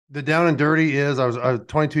The down and dirty is I was a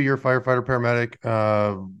 22-year firefighter paramedic.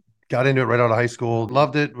 Got into it right out of high school.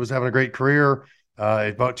 Loved it. Was having a great career.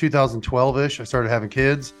 About 2012-ish, I started having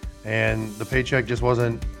kids, and the paycheck just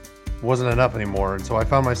wasn't enough anymore. And so I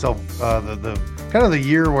found myself the kind of the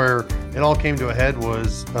year where it all came to a head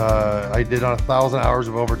was I did on 1,000 hours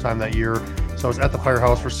of overtime that year. So I was at the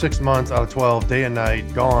firehouse for 6 months out of 12, day and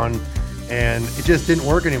night, gone, and it just didn't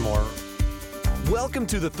work anymore. Welcome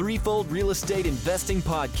to the Threefold Real Estate Investing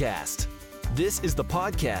Podcast. This is the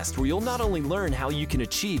podcast where you'll not only learn how you can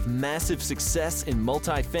achieve massive success in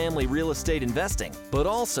multifamily real estate investing, but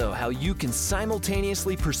also how you can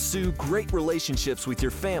simultaneously pursue great relationships with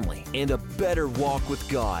your family and a better walk with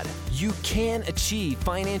God. You can achieve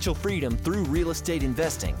financial freedom through real estate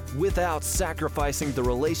investing without sacrificing the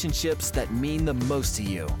relationships that mean the most to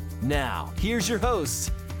you. Now, here's your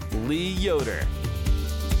host, Lee Yoder.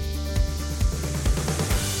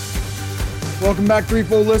 Welcome back,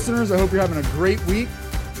 Threefold listeners. I hope you're having a great week.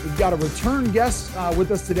 We've got a return guest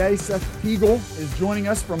with us today. Seth Teagle is joining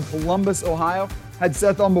us from Columbus, Ohio. Had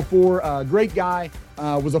Seth on before. Great guy.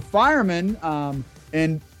 Was a fireman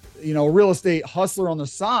and a real estate hustler on the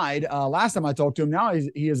side. Last time I talked to him, now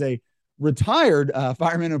he is a retired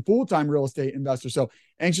fireman and full-time real estate investor. So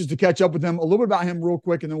anxious to catch up with him. A little bit about him real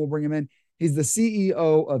quick, and then we'll bring him in. He's the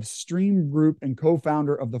CEO of Stream Group and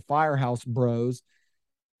co-founder of the Firehouse Bros.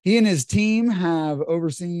 He and his team have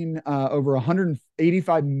overseen over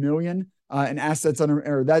 185 million in assets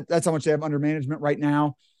that's how much they have under management right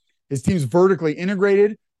now. His team's vertically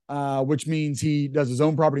integrated, which means he does his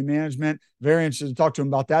own property management. Very interested to talk to him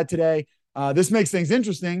about that today. This makes things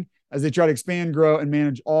interesting as they try to expand, grow, and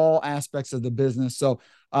manage all aspects of the business. So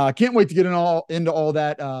can't wait to get into all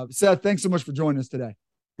that. Seth, thanks so much for joining us today.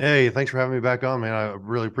 Hey, thanks for having me back on, man. I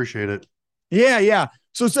really appreciate it. Yeah.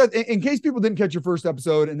 So Seth, in case people didn't catch your first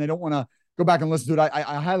episode and they don't want to go back and listen to it,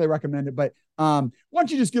 I highly recommend it. But why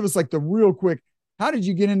don't you just give us like the real quick, how did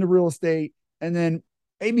you get into real estate? And then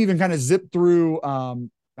maybe even kind of zip through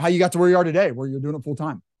how you got to where you are today, where you're doing it full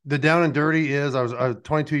time. The down and dirty is I was a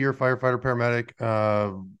 22-year firefighter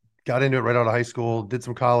paramedic. Got into it right out of high school, did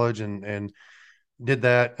some college and did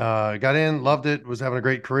that. Got in, loved it, was having a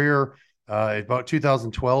great career. About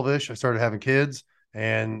 2012-ish, I started having kids,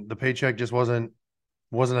 and the paycheck just wasn't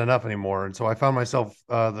enough anymore. And so I found myself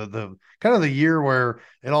the kind of the year where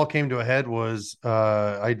it all came to a head was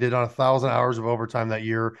I did on 1,000 hours of overtime that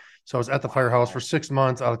year. So I was at the firehouse for 6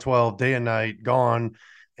 months out of 12, day and night, gone,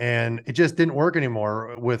 and it just didn't work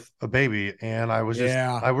anymore with a baby. And I was just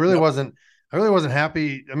I really wasn't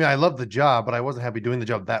happy. I mean, I loved the job, but I wasn't happy doing the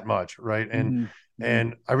job that much, right?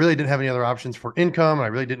 And I really didn't have any other options for income. And I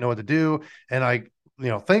really didn't know what to do. And I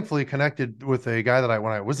thankfully connected with a guy that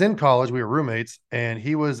when I was in college, we were roommates, and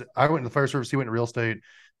I went in the fire service. He went in real estate.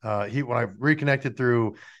 When I reconnected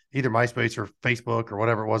through either MySpace or Facebook or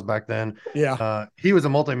whatever it was back then. He was a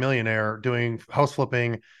multimillionaire doing house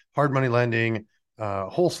flipping, hard money lending,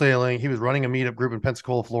 wholesaling. He was running a meetup group in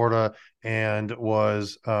Pensacola, Florida, and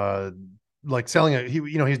was, like selling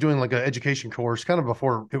he's doing like an education course kind of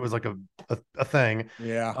before it was like a thing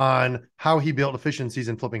on how he built efficiencies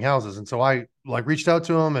in flipping houses. And so I like reached out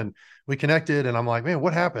to him and we connected, and I'm like, man,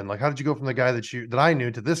 what happened? Like, how did you go from the guy that I knew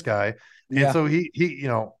to this guy? And so he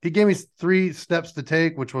gave me 3 steps to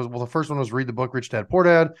take, which was, the first one was read the book, Rich Dad, Poor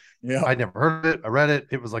Dad. I'd never heard of it. I read it.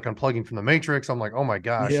 It was like unplugging from the Matrix. I'm like, oh my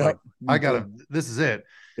gosh, this is it.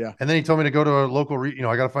 And then he told me to go to a local,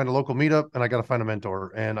 I got to find a local meetup and I got to find a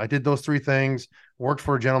mentor. And I did those 3 things, worked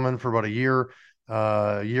for a gentleman for about a year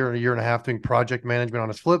and a half doing project management on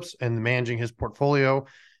his flips and managing his portfolio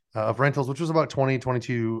of rentals, which was about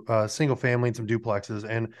 22 single family and some duplexes.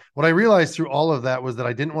 And what I realized through all of that was that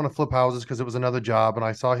I didn't want to flip houses because it was another job. And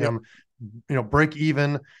I saw him, break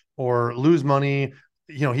even or lose money.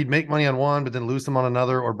 He'd make money on one, but then lose some on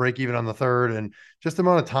another or break even on the third. And just the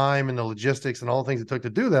amount of time and the logistics and all the things it took to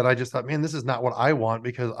do that, I just thought, man, this is not what I want,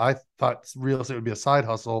 because I thought real estate would be a side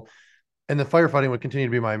hustle and the firefighting would continue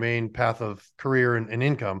to be my main path of career and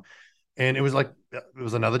income. And it was like, it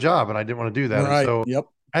was another job and I didn't want to do that. Right. And so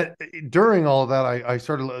during all of that, I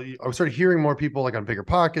started hearing more people like on Bigger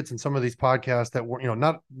Pockets and some of these podcasts that were,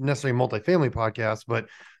 not necessarily multifamily podcasts, but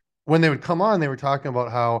when they would come on, they were talking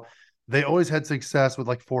about how they always had success with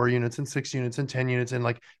like 4 units and 6 units and 10 units and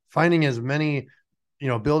like finding as many,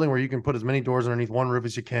 building where you can put as many doors underneath one roof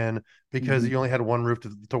as you can, because you only had one roof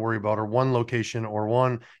to worry about, or one location, or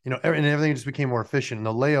one, and everything just became more efficient. And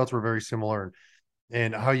the layouts were very similar,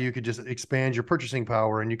 and how you could just expand your purchasing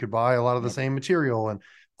power and you could buy a lot of the same material and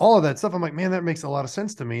all of that stuff. I'm like, man, that makes a lot of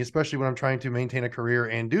sense to me, especially when I'm trying to maintain a career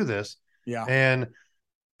and do this. And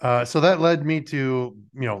So that led me to,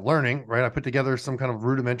 learning, right? I put together some kind of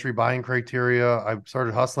rudimentary buying criteria. I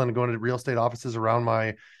started hustling and going to real estate offices around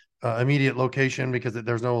my immediate location because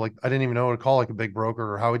there's no, like, I didn't even know what to call like a big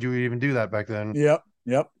broker, or how would you even do that back then? Yep.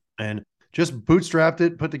 Yep. And just bootstrapped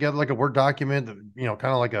it, put together like a Word document, kind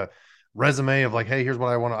of like a resume of like, hey, here's what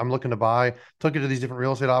I'm looking to buy. Took it to these different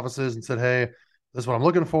real estate offices and said, hey, this is what I'm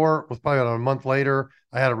looking for. Was probably about a month later,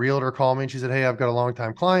 I had a realtor call me and she said, hey, I've got a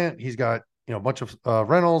longtime client. He's got, a bunch of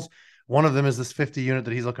rentals. One of them is this 50 unit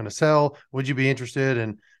that he's looking to sell. Would you be interested?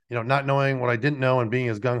 And, not knowing what I didn't know and being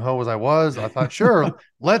as gung ho as I was, I thought, sure,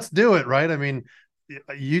 let's do it. Right. I mean,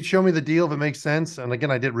 you'd show me the deal if it makes sense. And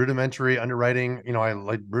again, I did rudimentary underwriting. I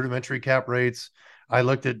like rudimentary cap rates. I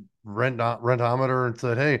looked at rentometer and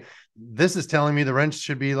said, hey, this is telling me the rent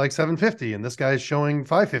should be like 750 and this guy's showing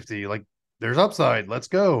 550. Like, there's upside. Let's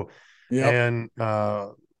go. Yep. And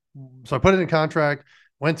so I put it in contract,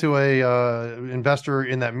 went to a investor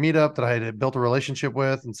in that meetup that I had built a relationship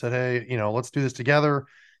with and said, hey, let's do this together.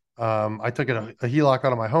 I took a HELOC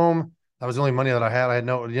out of my home. That was the only money that I had. I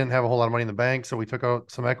didn't have a whole lot of money in the bank. So we took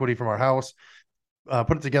out some equity from our house,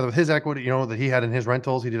 put it together with his equity, that he had in his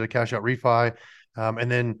rentals. He did a cash out refi.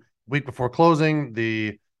 And then week before closing,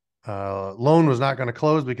 the loan was not going to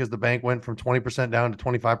close because the bank went from 20% down to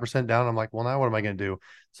 25% down. I'm like, well, now what am I going to do?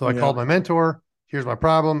 So I called my mentor. Here's my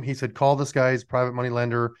problem. He said, call this guy's private money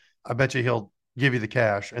lender. I bet you he'll give you the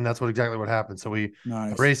cash. And that's exactly what happened. So we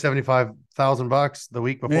raised $75,000 the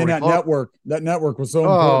week before. Man, that network was so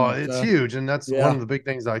important. It's huge. And that's one of the big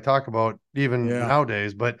things that I talk about even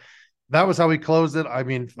nowadays, but that was how we closed it. I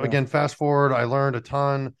mean, again, fast forward, I learned a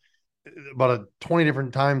ton. About 20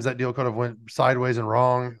 different times that deal could have went sideways and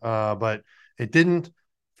wrong, but it didn't.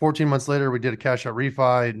 14 months later, we did a cash out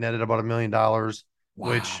refi, netted about $1 million,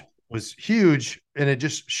 which was huge. And it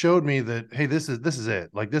just showed me that, hey, this is it.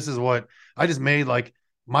 Like, this is what I just made. Like,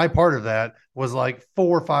 my part of that was like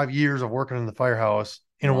 4 or 5 years of working in the firehouse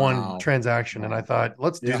in one transaction. And I thought,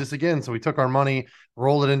 let's do this again. So we took our money,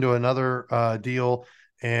 rolled it into another deal,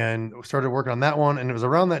 and started working on that one. And it was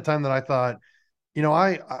around that time that I thought,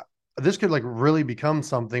 this could like really become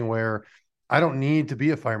something where I don't need to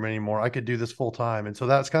be a fireman anymore. I could do this full time. And so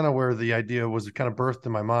that's kind of where the idea was kind of birthed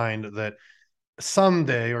in my mind that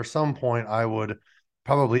someday or some point I would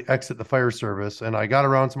probably exit the fire service. And I got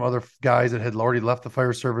around some other guys that had already left the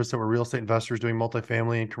fire service that were real estate investors doing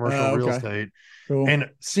multifamily and commercial real estate. Cool. And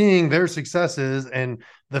seeing their successes and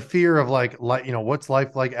the fear of like, what's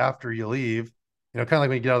life like after you leave, kind of like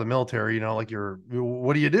when you get out of the military, like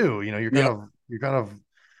what do you do? You're kind of,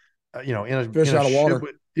 in a fish out of water.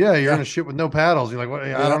 You're in a ship with no paddles. You're like, well,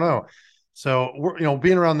 I don't know. So we're,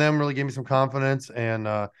 being around them really gave me some confidence. And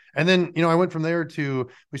then, I went from there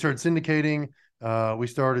we started syndicating. We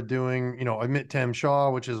started doing, I met Tim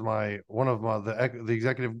Shaw, which is one of the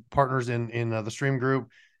executive partners in the Stream Group.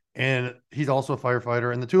 And he's also a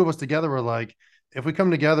firefighter. And the two of us together were like, if we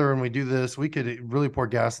come together and we do this, we could really pour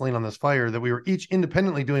gasoline on this fire that we were each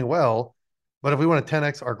independently doing well. But if we want to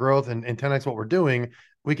 10X our growth and 10X what we're doing,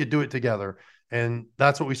 we could do it together. And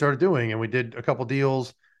that's what we started doing. And we did a couple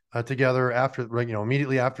deals together after,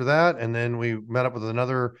 immediately after that. And then we met up with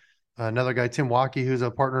another guy, Tim Waukee, who's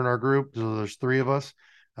a partner in our group. So there's 3 of us.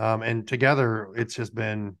 And together it's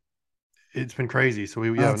been crazy. So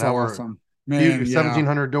now awesome. We're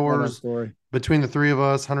 1,700 doors between the 3 of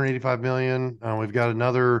us, 185 million. We've got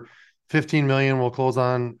another 15 million we'll close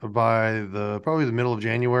on by probably the middle of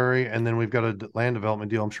January. And then we've got a land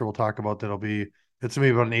development deal I'm sure we'll talk about it's gonna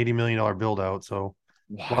be about an $80 million build out. So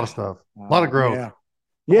a lot of stuff, a lot of growth.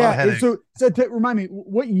 Yeah. So remind me,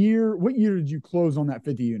 what year did you close on that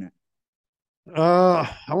 50 unit? I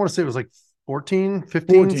want to say it was like 15,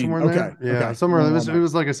 somewhere in there. Yeah. Okay. Somewhere. It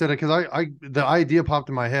was like I said, because the idea popped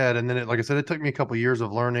in my head, and then like I said, it took me a couple of years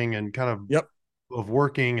of learning and kind of of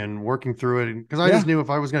working through it. Because I just knew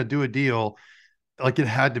if I was going to do a deal, like it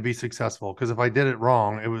had to be successful. Because if I did it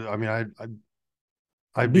wrong, it was,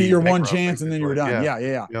 I'd be your one chance and then you're done.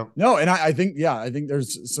 Yeah. Yep. No. And I think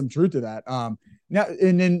there's some truth to that. Now,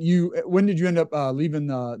 and then when did you end up leaving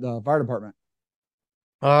the fire department?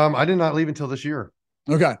 I did not leave until this year.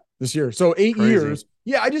 Okay. This year. So 8 years.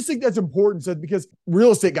 Yeah. I just think that's important. So, because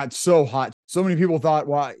real estate got so hot. So many people thought,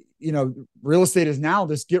 well, real estate is now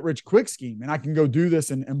this get rich quick scheme and I can go do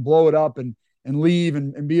this and blow it up and leave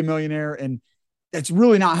and be a millionaire. And it's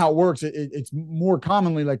really not how it works. It's more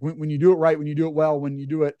commonly like when you do it right, when you do it well, when you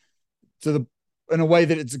do it in a way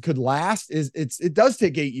that it could last, it does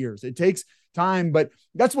take 8 years. It takes time, but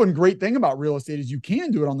that's one great thing about real estate is you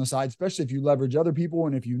can do it on the side, especially if you leverage other people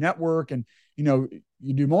and if you network and,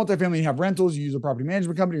 you do multifamily, you have rentals, you use a property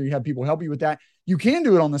management company, or you have people help you with that. You can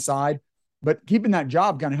do it on the side, but keeping that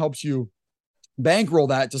job kind of helps you bankroll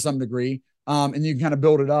that to some degree. And you can kind of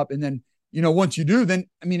build it up. And then, once you do, then,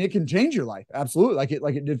 I mean, it can change your life. Absolutely.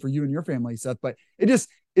 Like it did for you and your family, Seth, but it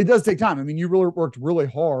does take time. I mean, you really worked really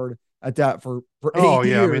hard at that for 8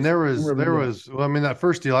 years. I mean, that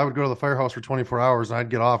first deal, I would go to the firehouse for 24 hours and I'd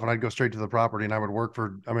get off and I'd go straight to the property and I would work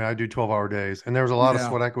I'd do 12-hour days. And there was a lot of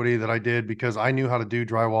sweat equity that I did because I knew how to do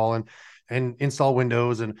drywall and install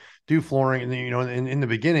windows and do flooring. And then, in the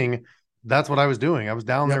beginning, that's what I was doing. I was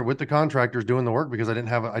down there with the contractors doing the work because I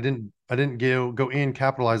didn't go in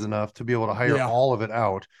capitalized enough to be able to hire all of it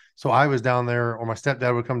out. So I was down there, or my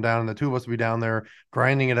stepdad would come down and the two of us would be down there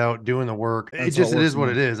grinding it out, doing the work. It is what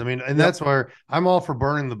it is. I mean, and that's where I'm all for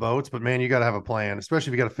burning the boats, but man, you got to have a plan,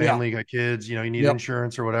 especially if you got a family, you got kids, you need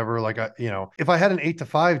insurance or whatever. Like, if I had an 8 to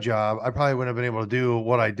 5 job, I probably wouldn't have been able to do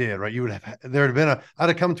what I did, right? I'd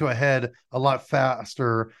have come to a head a lot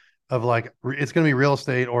faster of like, it's going to be real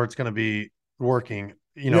estate or it's going to be working,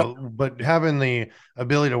 but having the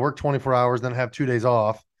ability to work 24 hours, then have 2 days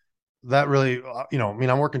off, that really,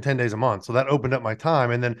 I'm working 10 days a month. So that opened up my time.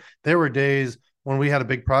 And then there were days when we had a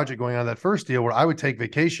big project going on that first deal where I would take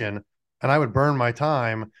vacation and I would burn my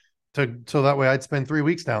time so that way I'd spend 3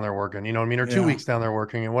 weeks down there working, or 2 weeks down there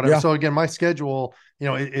working and whatever. So again, my schedule,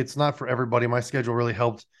 it's not for everybody. My schedule really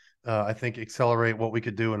helped, I think, accelerate what we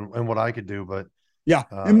could do and what I could do. But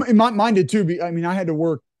and mine did too. I mean, I had to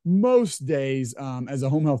work most days as a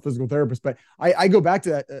home health physical therapist, but I go back to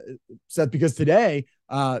that, Seth, because today,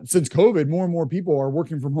 since COVID, more and more people are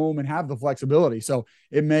working from home and have the flexibility. So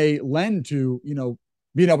it may lend to,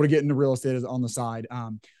 being able to get into real estate on the side.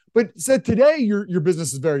 But Seth, today your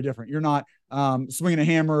business is very different. You're not swinging a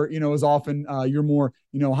hammer, as often. You're more,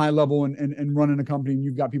 high level and running a company, and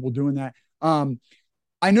you've got people doing that.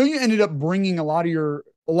 I know you ended up bringing a lot of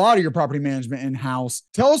your property management in-house.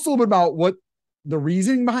 Tell us a little bit about what the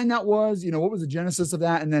reasoning behind that was, what was the genesis of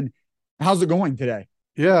that? And then how's it going today?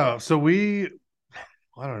 Yeah. So I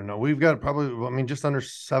don't know. We've got probably, just under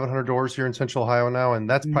 700 doors here in Central Ohio now. And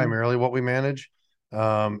that's primarily what we manage.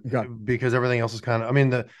 Because everything else is kind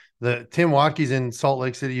of, the Tim Watkey's in Salt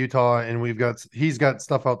Lake City, Utah, and he's got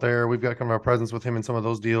stuff out there. We've got kind of our presence with him in some of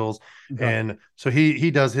those deals. And so he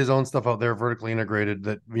does his own stuff out there, vertically integrated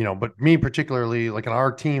but me particularly, like in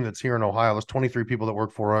our team that's here in Ohio, there's 23 people that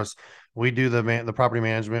work for us. We do the property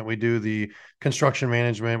management. We do the construction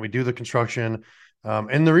management. We do the construction.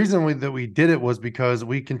 And the reason that we did it was because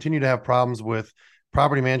we continue to have problems with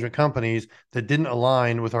property management companies that didn't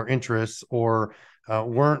align with our interests or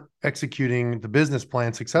weren't executing the business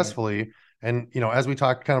plan successfully. Right. And, as we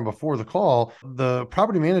talked kind of before the call, the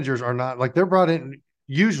property managers are not like,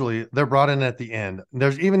 usually they're brought in at the end.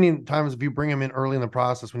 There's even times if you bring them in early in the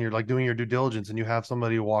process, when you're like doing your due diligence and you have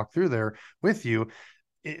somebody walk through there with you,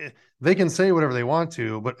 they can say whatever they want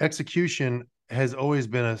to, but execution has always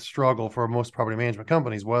been a struggle for most property management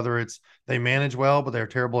companies, whether it's they manage well, but they're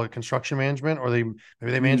terrible at construction management, or maybe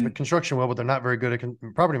they manage construction well, but they're not very good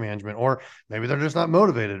at property management, or maybe they're just not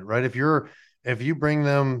motivated, right? If you bring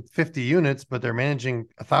them 50 units, but they're managing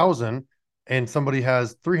 1,000 and somebody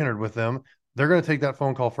has 300 with them, they're going to take that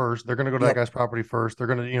phone call first. They're going to go to that guy's property first. They're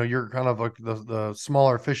going to, you're kind of like the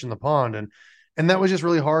smaller fish in the pond. And that was just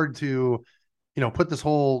really hard to, put this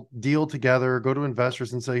whole deal together, go to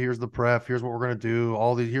investors and say, here's the pref, here's what we're going to do,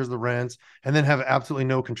 here's the rents, and then have absolutely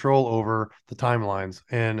no control over the timelines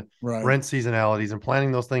and rent seasonalities and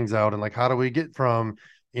planning those things out. And like, how do we get from,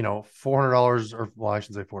 $400 or, well, I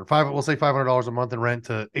shouldn't say we'll say $500 a month in rent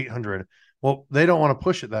to 800. Well, they don't want to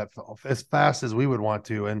push it that as fast as we would want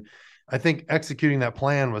to. And I think executing that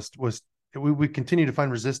plan we continue to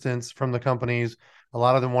find resistance from the companies. A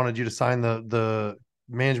lot of them wanted you to sign the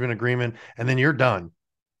management agreement and then you're done.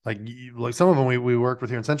 Like some of them we worked with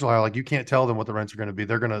here in Central Ohio, like you can't tell them what the rents are going to be.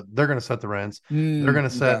 They're going to set the rents. They're going to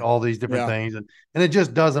set all these different things. And it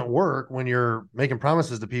just doesn't work when you're making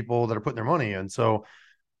promises to people that are putting their money in. So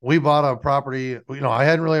we bought a property, I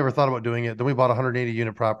hadn't really ever thought about doing it. Then we bought a 180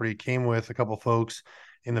 unit property, came with a couple of folks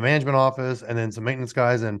in the management office and then some maintenance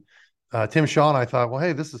guys. And Tim Shaw and I thought, well,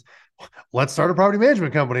 hey, let's start a property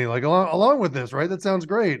management company, like along with this, right? That sounds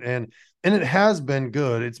great. And it has been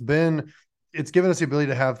good. It's given us the ability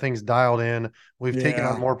to have things dialed in. We've taken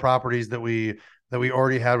on more properties that we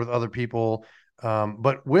already had with other people.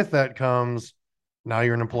 But with that comes, now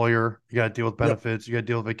you're an employer, you got to deal with benefits, you got to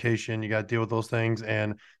deal with vacation, you got to deal with those things.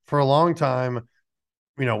 And for a long time,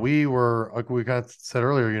 we were, like we kind of said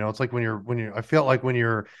earlier, it's like I felt like when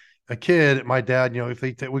you're a kid, my dad, if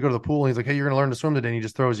we go to the pool and he's like, hey, you're going to learn to swim today, and he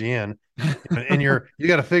just throws you in and you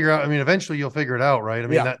got to figure out, eventually you'll figure it out. Right.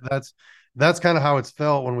 That's, that's kind of how it's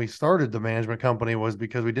felt when we started the management company, was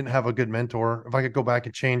because we didn't have a good mentor. If I could go back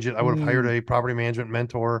and change it, I would have hired a property management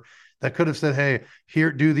mentor that could have said, hey,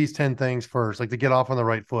 here, do these 10 things first, like to get off on the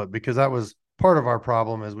right foot, because that was part of our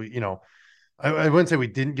problem. Is we, I wouldn't say we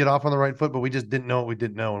didn't get off on the right foot, but we just didn't know what we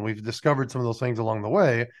didn't know. And we've discovered some of those things along the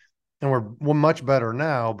way, and we're much better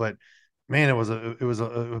now. But man, it was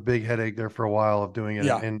a big headache there for a while of doing it.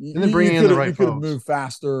 Yeah. And then bringing in the right you could have folks. moved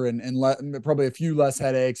faster and probably a few less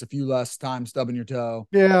headaches, a few less time stubbing your toe.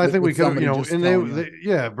 Yeah, I think we could, and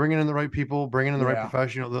they bringing in the right people, bringing in the right Yeah.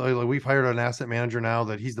 professional. Like we've hired an asset manager now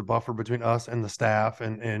that he's the buffer between us and the staff,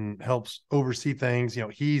 and helps oversee things.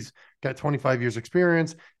 He's got 25 years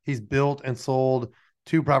experience. He's built and sold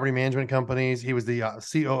 2 property management companies. He was the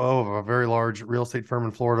COO of a very large real estate firm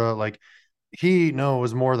in Florida. Like, he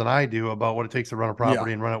knows more than I do about what it takes to run a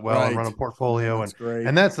property and run it well and run a portfolio.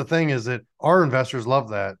 And that's the thing, is that our investors love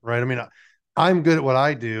that, right? I mean, I'm good at what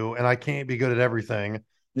I do and I can't be good at everything.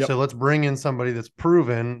 Yep. So let's bring in somebody that's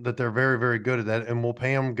proven that they're very, very good at that, and we'll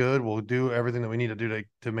pay them good. We'll do everything that we need to do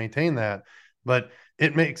to maintain that. But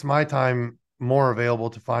it makes my time more available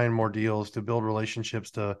to find more deals, to build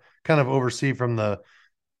relationships, to kind of oversee from the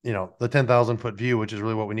 10,000 foot view, which is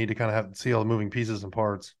really what we need to kind of have, see all the moving pieces and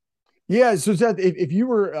parts. Yeah. So Seth, if you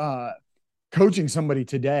were coaching somebody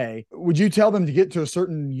today, would you tell them to get to a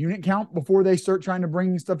certain unit count before they start trying to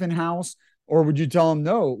bring stuff in house? Or would you tell them,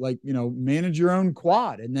 no, like, manage your own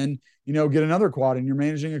quad and then, get another quad and you're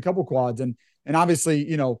managing a couple quads. And obviously,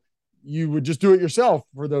 you would just do it yourself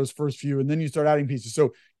for those first few, and then you start adding pieces. So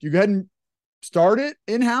do you go ahead and start it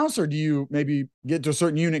in-house, or do you maybe get to a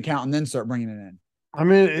certain unit count and then start bringing it in? I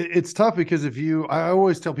mean, it's tough because I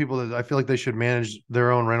always tell people that I feel like they should manage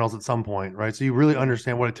their own rentals at some point, right? So you really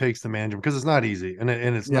understand what it takes to manage them, because it's not easy, and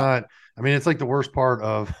it's not. I mean, it's like the worst part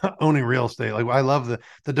of owning real estate. Like, I love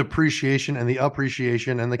the depreciation and the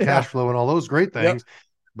appreciation and the cash flow and all those great things,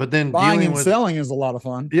 but then buying and selling is a lot of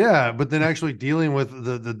fun. Yeah, but then actually dealing with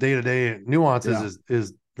the day-to-day nuances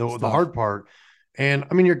is the hard part. And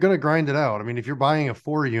I mean, you're going to grind it out. I mean, if you're buying a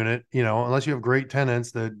 4 unit, unless you have great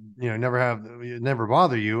tenants that, never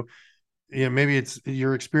bother you, maybe it's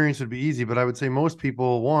your experience would be easy. But I would say most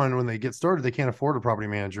people, when they get started, they can't afford a property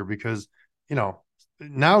manager because,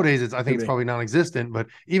 nowadays I think it's probably non-existent. But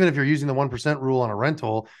even if you're using the 1% rule on a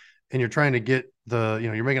rental and you're trying to get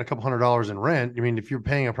you're making a couple $100s in rent. I mean, if you're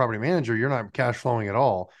paying a property manager, you're not cash flowing at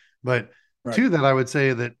all. But to that, I would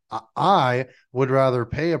say that I would rather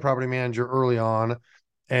pay a property manager early on,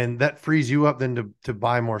 and that frees you up then to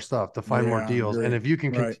buy more stuff, to find more deals. And if you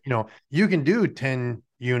can, you can do 10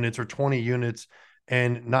 units or 20 units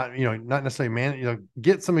and not necessarily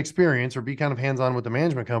get some experience or be kind of hands-on with the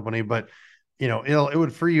management company, but it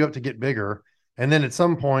would free you up to get bigger. And then at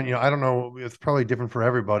some point, I don't know, it's probably different for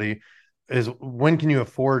everybody, is when can you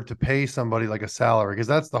afford to pay somebody like a salary? Because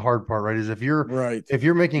that's the hard part, right? Is if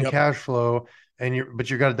you're making cash flow but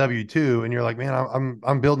you got a W-2 and you're like, man,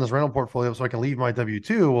 I'm building this rental portfolio so I can leave my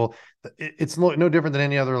W-2. Well, it's no different than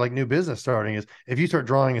any other like new business starting. Is if you start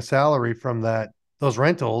drawing a salary from those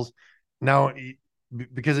rentals, now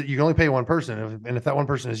because you can only pay one person, and if that one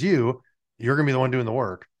person is you're going to be the one doing the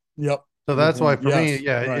work. Yep. So that's why for me,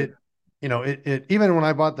 it even when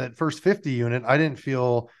I bought that first 50 unit, I didn't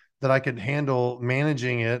feel that I could handle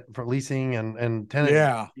managing it for leasing and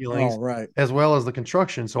tenant dealings, as well as the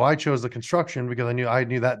construction. So I chose the construction because I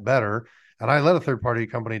knew that better. And I let a third party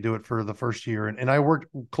company do it for the first year. And I worked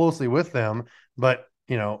closely with them, but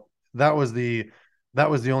that was the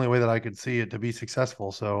only way that I could see it to be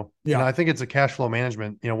successful. So I think it's a cash flow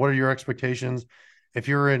management. What are your expectations? If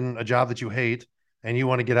you're in a job that you hate and you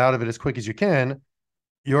want to get out of it as quick as you can,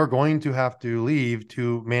 you're going to have to leave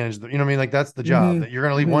to manage that's the job. That you're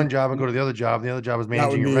going to leave one job and go to the other job. The other job is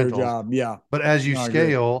managing your rentals. Job. Yeah. But as you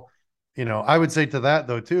scale, I would say to that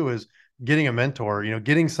though too, is getting a mentor,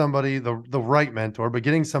 getting somebody, the right mentor, but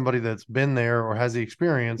getting somebody that's been there or has the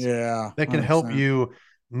experience that can 100%. Help you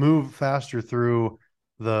move faster through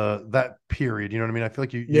that period. You know what I mean? I feel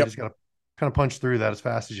like you just got to kind of punch through that as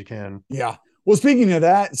fast as you can. Yeah. Well, speaking of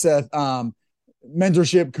that, Seth,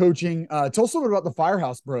 mentorship, coaching. Tell us a little bit about the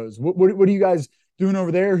Firehouse Bros. What are you guys doing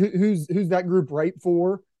over there? Who's that group right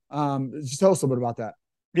for? Just tell us a little bit about that.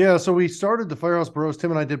 Yeah, so we started the Firehouse Bros. Tim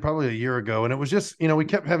and I did probably a year ago, and it was just we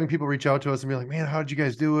kept having people reach out to us and be like, "Man, how did you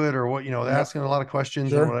guys do it?" Or what asking a lot of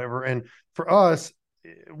questions and whatever. And for us,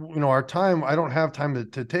 our time, I don't have time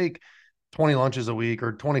to take 20 lunches a week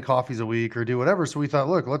or 20 coffees a week or do whatever. So we thought,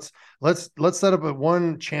 look, let's set up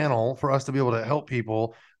one channel for us to be able to help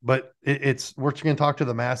people. But we're going to talk to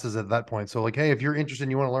the masses at that point. So like, hey, if you're interested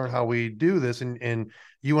and you want to learn how we do this and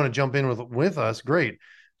you want to jump in with us, great.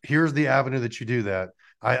 Here's the avenue that you do that.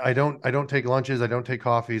 I don't take lunches, I don't take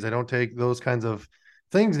coffees, I don't take those kinds of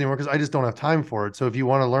things anymore because I just don't have time for it. So if you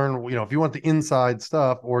want to learn, if you want the inside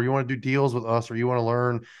stuff, or you want to do deals with us, or you want to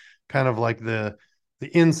learn kind of like the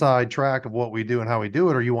inside track of what we do and how we do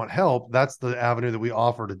it, or you want help, that's the avenue that we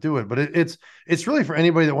offer to do it. But it's really for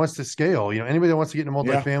anybody that wants to scale, anybody that wants to get into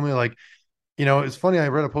multifamily. Like, it's funny. I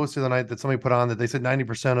read a post the other night that somebody put on that they said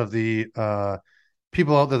 90% of the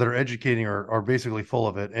people out there that are educating are basically full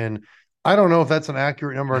of it. And I don't know if that's an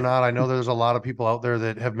accurate number or not. I know there's a lot of people out there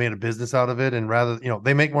that have made a business out of it, and rather,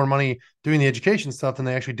 they make more money doing the education stuff than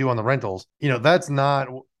they actually do on the rentals. That's not.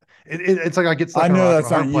 It's like I get stuck in a rock and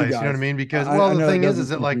a hard place. You know what I mean? Because the thing is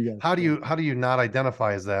that like, how do you not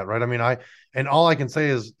identify as that, right? I mean, and all I can say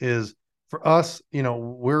is for us,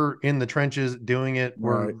 we're in the trenches doing it.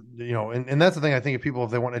 We're, and that's the thing. I think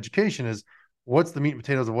if they want education, is what's the meat and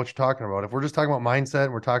potatoes of what you're talking about. If we're just talking about mindset,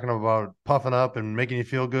 and we're talking about puffing up and making you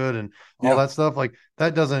feel good and all that stuff, like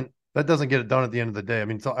that doesn't get it done at the end of the day. I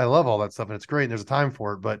mean, so I love all that stuff and it's great and there's a time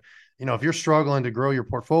for it. But if you're struggling to grow your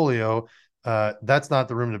portfolio, that's not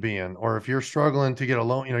the room to be in. Or if you're struggling to get a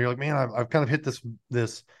loan, you're like, man, I've kind of hit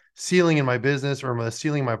this ceiling in my business or the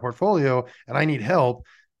ceiling in my portfolio and I need help.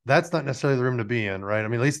 That's not necessarily the room to be in, right? I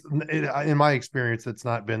mean, at least in my experience, it's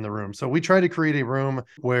not been the room. So we try to create a room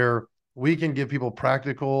where we can give people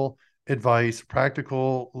practical advice,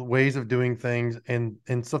 practical ways of doing things, and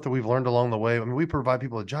stuff that we've learned along the way. I mean, we provide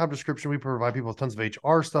people a job description. We provide people with tons of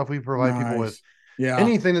HR stuff. We provide people with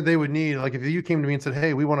anything that they would need. Like if you came to me and said,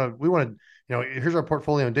 hey, we want to, here's our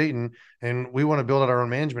portfolio in Dayton and we want to build out our own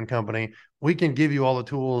management company. We can give you all the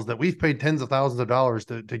tools that we've paid tens of thousands of dollars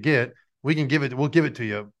to get. We'll give it to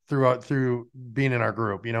you through being in our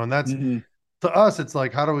group, and that's to us, it's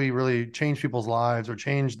like, how do we really change people's lives or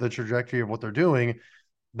change the trajectory of what they're doing?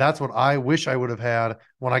 That's what I wish I would have had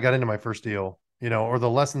when I got into my first deal, or the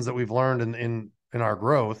lessons that we've learned in our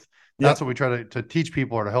growth. That's what we try to teach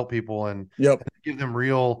people or to help people and give them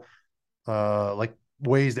real, like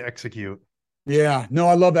ways to execute. Yeah, no,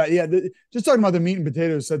 I love that. Yeah. Just talking about the meat and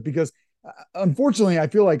potatoes stuff, because unfortunately I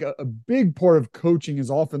feel like a big part of coaching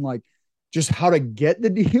is often like just how to get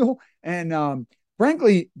the deal. And,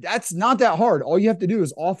 frankly, that's not that hard. All you have to do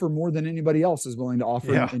is offer more than anybody else is willing to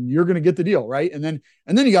offer, and you're going to get the deal, right? And then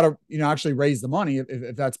you got to actually raise the money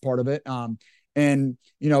if that's part of it. And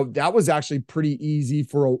that was actually pretty easy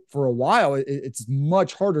for a while. It's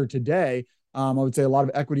much harder today. I would say a lot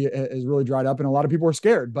of equity has really dried up, and a lot of people are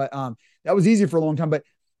scared. But that was easy for a long time. But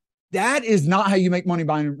that is not how you make money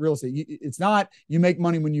buying real estate. It's not you make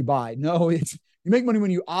money when you buy. No, it's you make money when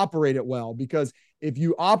you operate it well, because if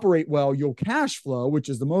you operate well, you'll cash flow, which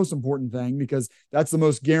is the most important thing, because that's the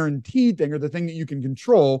most guaranteed thing, or the thing that you can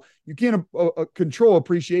control. You can't control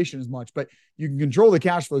appreciation as much, but you can control the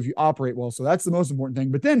cash flow if you operate well. So that's the most important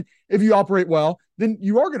thing. But then if you operate well, then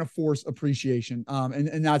you are going to force appreciation.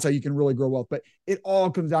 And that's how you can really grow wealth. But it all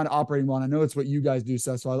comes down to operating well. And I know it's what you guys do,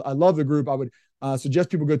 Seth. So I love the group. I would suggest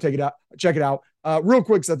people go check it out. Real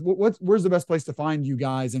quick, Seth, where's the best place to find you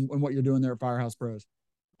guys and what you're doing there at Firehouse Bros?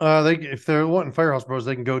 If they're wanting Firehouse Bros,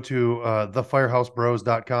 they can go to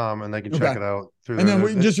thefirehousebros.com and they can check it out through there. And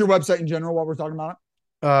then just your website in general while we're talking about it.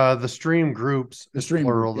 The Stream Groups, the Stream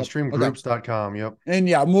plural, the streamgroups.com. Yep. And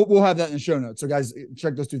we'll have that in the show notes. So guys,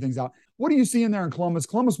 check those two things out. What do you see in there in Columbus?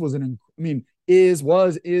 Columbus was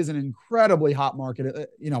is an incredibly hot market.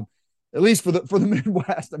 At least for the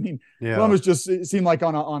Midwest. I mean, Columbus just seemed like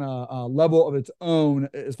on a level of its own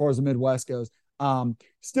as far as the Midwest goes.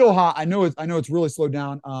 Still hot. I know it's really slowed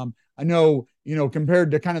down. I know,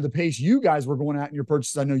 compared to kind of the pace you guys were going at in your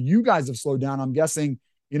purchases, I know you guys have slowed down. I'm guessing,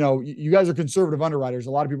 you guys are conservative underwriters.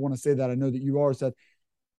 A lot of people want to say that. I know that you are. Said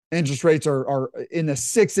interest rates are in the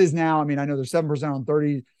sixes now. I mean, I know there's 7% on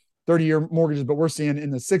 30-year mortgages, but we're seeing in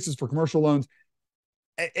the sixes for commercial loans.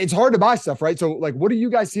 It's hard to buy stuff, right? So like, what are you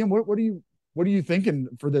guys seeing? What are you thinking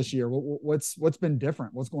for this year? What's been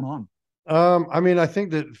different? What's going on? I mean, I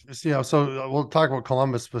think that, so we'll talk about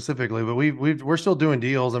Columbus specifically, but we're still doing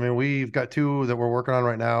deals. I mean, we've got two that we're working on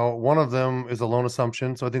right now. One of them is a loan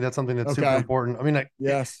assumption. So I think that's something that's super important. I mean,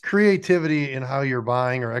 creativity in how you're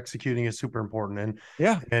buying or executing is super important.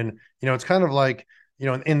 And it's kind of like,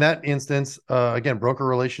 in that instance, again, broker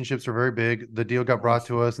relationships are very big. The deal got brought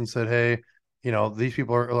to us and said, hey, these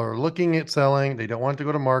people are looking at selling. They don't want to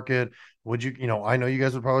go to market. Would you, I know you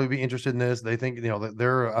guys would probably be interested in this. They think, that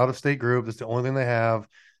they're out of state group. That's the only thing they have.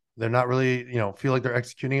 They're not really, feel like they're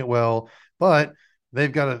executing it well, but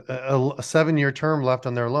they've got a 7-year term left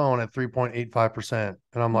on their loan at 3.85%.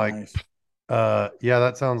 And I'm like,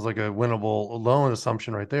 that sounds like a winnable loan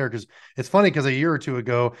assumption right there. Cause it's funny, because a year or two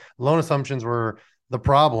ago, loan assumptions were, the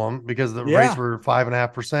problem because the rates were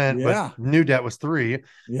 5.5%, but new debt was 3%.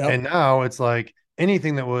 And now it's like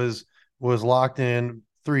anything that was locked in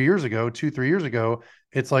 3 years ago, 2-3 years ago,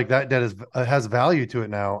 it's like that debt has value to it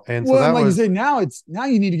now. And so that like you say, now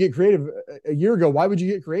you need to get creative. A year ago, why would you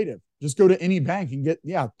get creative? Just go to any bank and get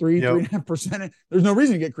 3.5%. There's no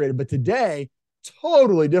reason to get creative. But today,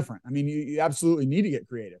 totally different. I mean, you absolutely need to get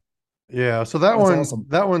creative. Yeah, so that's awesome.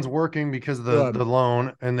 That one's working because of the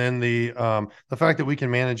loan, and then the fact that we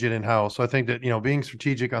can manage it in house. So I think that being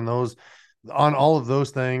strategic on all of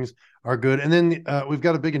those things are good. And then we've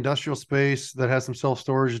got a big industrial space that has some self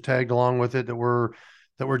storage tagged along with it that we're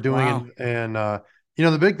doing. Wow. And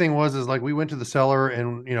the big thing is like we went to the seller,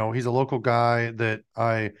 and he's a local guy that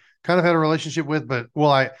I kind of had a relationship with, but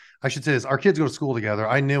I should say this, our kids go to school together.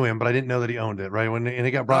 I knew him, but I didn't know that he owned it. Right. And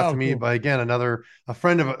it got brought to me by, again, a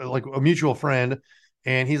friend of like a mutual friend.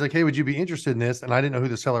 And he's like, hey, would you be interested in this? And I didn't know who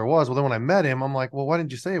the seller was. Well, then when I met him, I'm like, well, why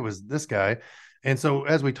didn't you say it was this guy? And so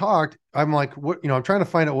as we talked, I'm like, what, I'm trying to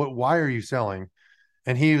find out why are you selling?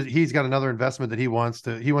 And he's got another investment that he wants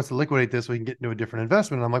to liquidate this so he can get into a different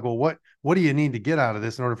investment. And I'm like, well, what do you need to get out of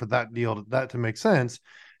this in order for that deal to make sense?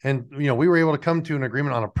 And, we were able to come to an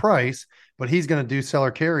agreement on a price, but he's going to do seller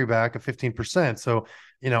carry back of 15%. So,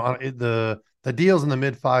 the deal's in the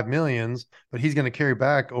mid $5 million, but he's going to carry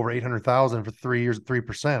back over 800,000 for 3 years at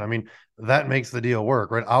 3%. I mean, that makes the deal work,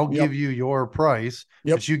 right? I'll give you your price,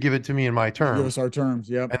 but you give it to me in my terms. Give us our terms.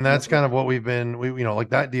 Yep. And that's kind of what we've been, like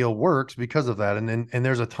that deal works because of that. And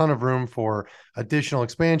there's a ton of room for additional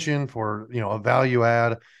expansion for, a value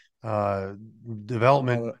add,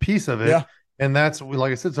 development piece of it. Yeah. And that's,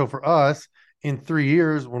 like I said, so for us in 3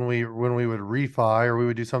 years, when we would refi or we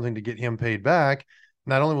would do something to get him paid back,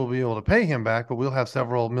 not only will we be able to pay him back, but we'll have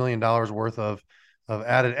several $1 million worth of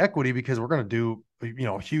added equity because we're going to do,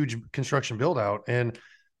 a huge construction build out. And,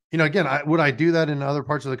 again, would I do that in other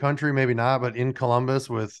parts of the country? Maybe not, but in Columbus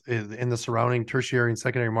in the surrounding tertiary and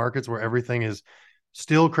secondary markets where everything is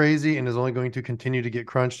still crazy and is only going to continue to get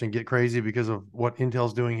crunched and get crazy because of what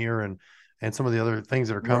Intel's doing here and some of the other things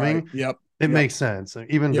that are coming. Right. Yep. It makes sense.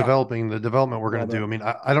 Even developing the development we're going to do. I mean,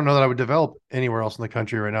 I don't know that I would develop anywhere else in the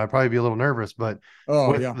country right now. I'd probably be a little nervous, but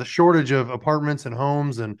with the shortage of apartments and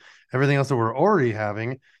homes and everything else that we're already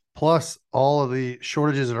having, plus all of the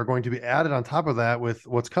shortages that are going to be added on top of that with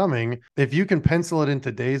what's coming, if you can pencil it in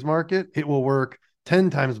today's market, it will work 10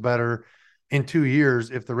 times better in 2 years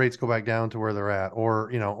if the rates go back down to where they're at,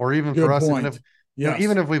 or even Good for us, point.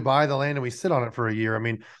 even if we buy the land and we sit on it for a year. I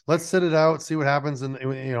mean, let's sit it out, see what happens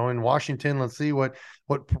in Washington. Let's see what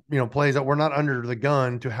plays out. We're not under the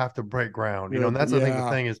gun to have to break ground, and that's I think the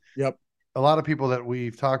thing is, a lot of people that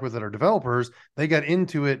we've talked with that are developers, they got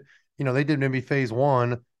into it, they did maybe phase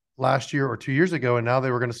 1 last year or 2 years ago, and now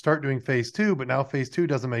they were going to start doing phase 2, but now phase 2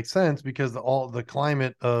 doesn't make sense because all the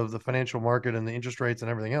climate of the financial market and the interest rates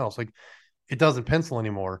and everything else, like it doesn't pencil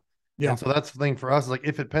anymore. And so that's the thing for us, like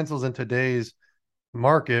if it pencils in today's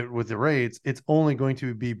market with the rates, it's only going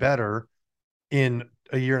to be better in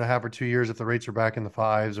a year and a half or 2 years if the rates are back in the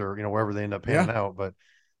 5s or wherever they end up panning out. But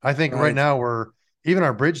I think right now even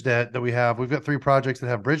our bridge debt that we've got 3 projects that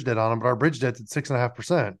have bridge debt on them, but our bridge debt's at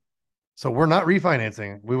 6.5%. So we're not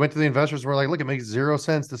refinancing. We went to the investors. We're like, look, it makes 0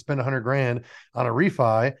 sense to spend $100,000 on a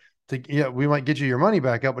refi. We might get you your money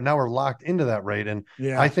back up, but now we're locked into that rate. And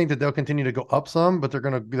I think that they'll continue to go up some, but they're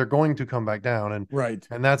going to come back down. And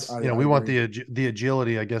and that's we want the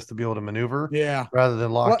agility, I guess, to be able to maneuver, rather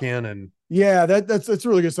than lock in. And that's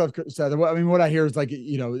really good stuff, Seth. I mean, what I hear is like,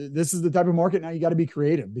 this is the type of market now you got to be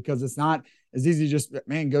creative because it's not as easy to just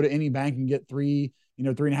go to any bank and get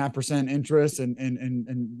 3.5% interest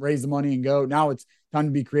and raise the money and go. Now it's time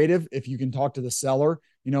to be creative. If you can talk to the seller,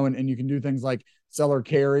 and you can do things like seller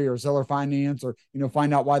carry or seller finance, or,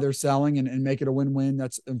 find out why they're selling and make it a win-win.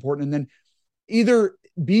 That's important. And then either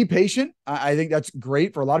be patient. I think that's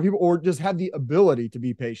great for a lot of people, or just have the ability to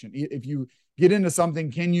be patient. If you get into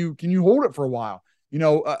something, can you hold it for a while?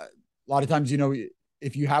 A lot of times,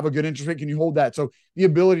 if you have a good interest rate, can you hold that? So the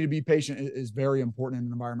ability to be patient is very important in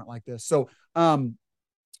an environment like this. So,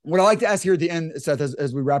 what I like to ask here at the end, Seth,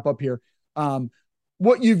 as we wrap up here,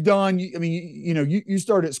 what you've done, you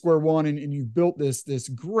started at square one and you've built this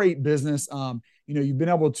great business. You've been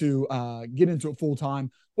able to get into it full time.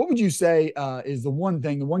 What would you say is the one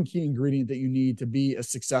key ingredient that you need to be a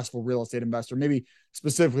successful real estate investor? Maybe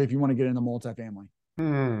specifically if you want to get into multifamily.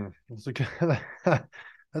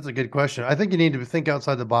 That's a good question. I think you need to think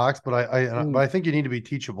outside the box, but I think you need to be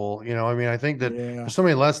teachable. I think that there's so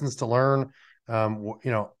many lessons to learn. And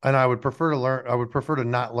I would prefer to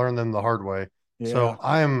not learn them the hard way. So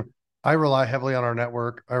I rely heavily on our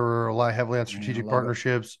network. I rely heavily on strategic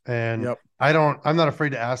partnerships and I'm not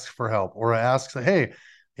afraid to ask for help or ask, say, hey,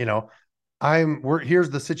 you know, here's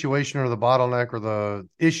the situation or the bottleneck or the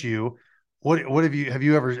issue. What have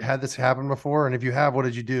you ever had this happen before? And if you have, what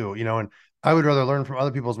did you do? You know, and I would rather learn from other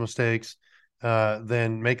people's mistakes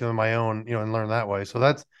than make them my own, you know, and learn that way. So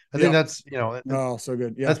I think that's, you know, oh, so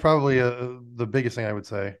good. Yeah. That's probably the biggest thing I would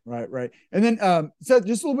say. Right. And then, Seth,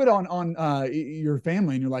 just a little bit on your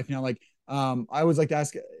family in your life now. Like, I always like to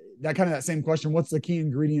ask that same question. What's the key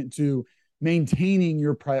ingredient to maintaining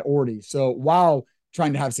your priorities? So while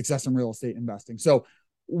trying to have success in real estate investing. So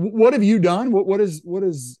what have you done?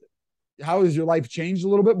 How has your life changed a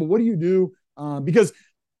little bit, but what do you do? Because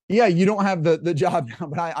you don't have the job now,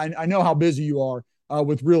 but I know how busy you are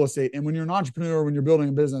with real estate. And when you're an entrepreneur, when you're building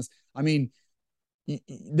a business, I mean,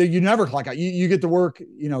 you never clock out. You get to work,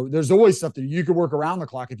 you know, there's always stuff that you could work around the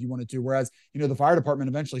clock if you wanted to. Whereas, you know, the fire department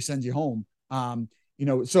eventually sends you home. You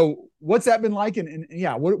know, so what's that been like? And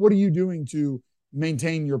what are you doing to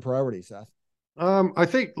maintain your priorities, Seth? I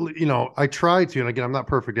think, you know, I try to, and again, I'm not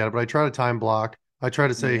perfect at it, but I try to time block. I try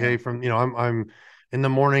to say, hey, from, you know, I'm in the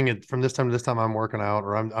morning from this time to this time, I'm working out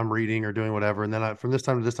or I'm reading or doing whatever. And then from this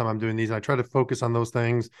time to this time, I'm doing these. And I try to focus on those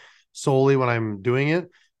things solely when I'm doing it.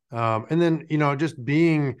 And then, you know, just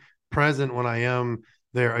being present when I am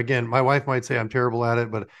there. Again, my wife might say I'm terrible at it,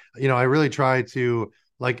 but, you know, I really try to,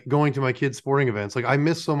 like, going to my kids' sporting events. Like, I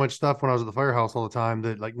miss so much stuff when I was at the firehouse all the time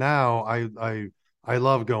that, like, now I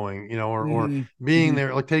love going, you know, or being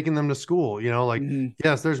there, like taking them to school, you know, like,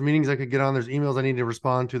 yes, there's meetings I could get on, there's emails I need to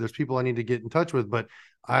respond to, there's people I need to get in touch with, but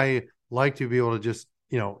I like to be able to just,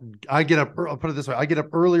 you know, I'll put it this way, I get up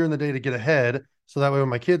earlier in the day to get ahead. So that way when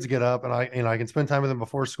my kids get up and I can spend time with them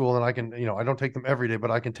before school, and I can, you know, I don't take them every day,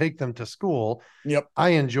 but I can take them to school. Yep. I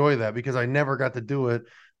enjoy that because I never got to do it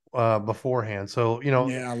beforehand. So, you know,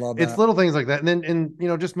 I love that. It's little things like that. And then, you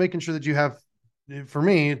know, just making sure that you have, for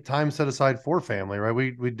me, time set aside for family, right?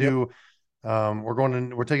 We do,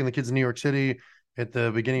 we're taking the kids to New York City at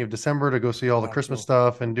the beginning of December to go see all the Christmas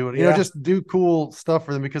stuff and do it, you know, just do cool stuff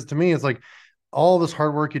for them. Because to me, it's like all this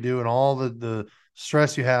hard work you do and all the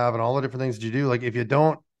stress you have and all the different things that you do. Like if you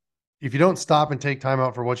don't stop and take time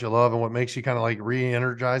out for what you love and what makes you kind of like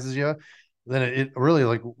re-energizes you, then it really,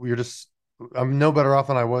 like, I'm no better off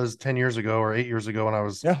than I was 10 years ago or 8 years ago when I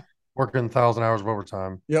was working 1,000 hours of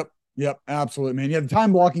overtime. Yep. Absolutely, man. Yeah. The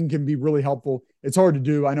time blocking can be really helpful. It's hard to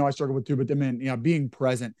do. I know I struggle with too, but then, man, yeah, being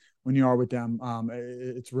present when you are with them,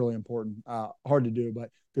 it's really important. Hard to do, but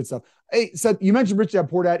good stuff. Hey, Seth, you mentioned Rich Dad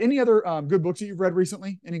Poor Dad. Any other good books that you've read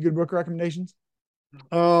recently? Any good book recommendations?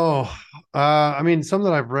 I mean, some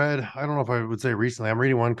that I've read, I don't know if I would say recently. I'm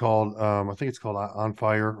reading one called, I think it's called On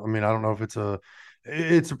Fire. I mean, I don't know if it's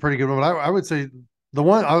a pretty good one, but I would say the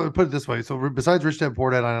one, I would put it this way. So besides Rich Dad Poor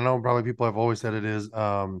Dad, I know probably people have always said it is,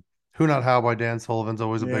 Who Not How by Dan Sullivan's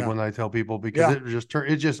always a big one that I tell people, because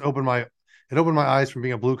it just opened my eyes from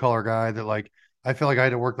being a blue collar guy that, like, I feel like I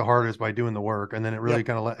had to work the hardest by doing the work. And then it really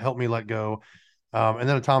kind of helped me let go. And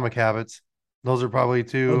then Atomic Habits. Those are probably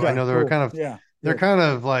two. Okay, I know they're they're kind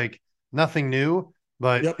of like nothing new,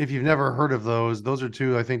 but if you've never heard of those are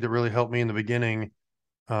two, I think, that really helped me in the beginning,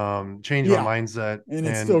 change my mindset. And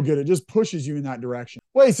it's still good. It just pushes you in that direction.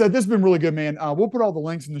 Well, he said, this has been really good, man. We'll put all the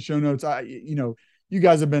links in the show notes. You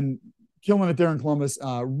guys have been killing it there in Columbus.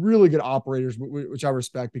 Really good operators, which I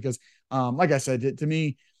respect, because, like I said, to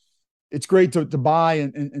me, it's great to buy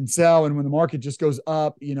and sell. And when the market just goes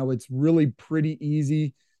up, you know, it's really pretty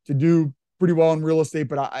easy to do pretty well in real estate.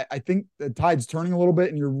 But I think the tide's turning a little bit,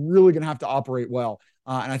 and you're really going to have to operate well.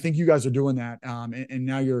 And I think you guys are doing that. And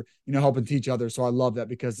now you're, you know, helping teach others. So I love that,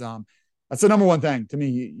 because that's the number one thing to me.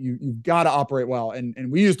 You've got to operate well.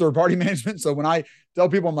 And we use third-party management. So when I tell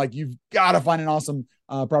people, I'm like, you've got to find an awesome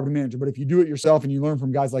property manager. But if you do it yourself and you learn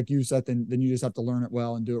from guys like you, Seth, then you just have to learn it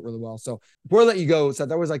well and do it really well. So before I let you go, Seth,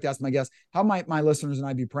 I always like to ask my guests, how might my listeners and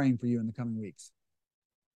I be praying for you in the coming weeks?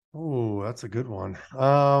 Oh, that's a good one.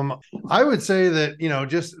 I would say that, you know,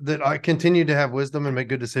 just that I continue to have wisdom and make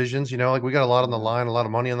good decisions. You know, like, we got a lot on the line, a lot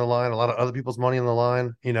of money on the line, a lot of other people's money on the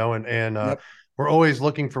line, you know, and we're always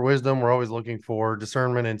looking for wisdom. We're always looking for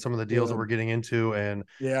discernment in some of the deals that we're getting into. And,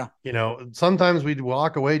 you know, sometimes we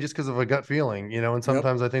walk away just because of a gut feeling, you know, and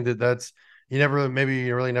sometimes I think that's, you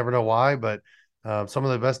really never know why, but some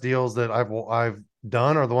of the best deals that I've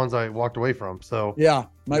done are the ones I walked away from. So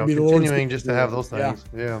might be the continuing just to have those things.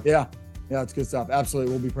 Yeah, it's good stuff.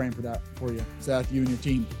 Absolutely. We'll be praying for that for you, Seth, you and your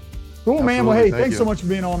team. Cool, man. Well, hey, thanks so much for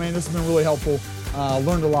being on, man. This has been really helpful.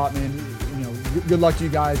 Learned a lot, man. You know, good luck to you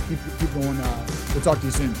guys. Keep going. We'll talk to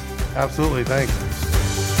you soon. Absolutely. Thanks.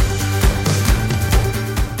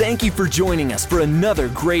 Thank you for joining us for another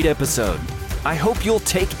great episode. I hope you'll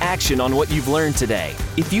take action on what you've learned today.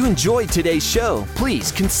 If you enjoyed today's show,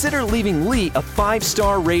 please consider leaving Lee a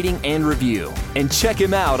 5-star rating and review. And check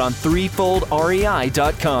him out on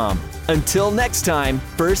threefoldrei.com. Until next time,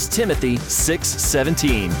 1 Timothy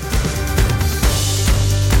 6:17.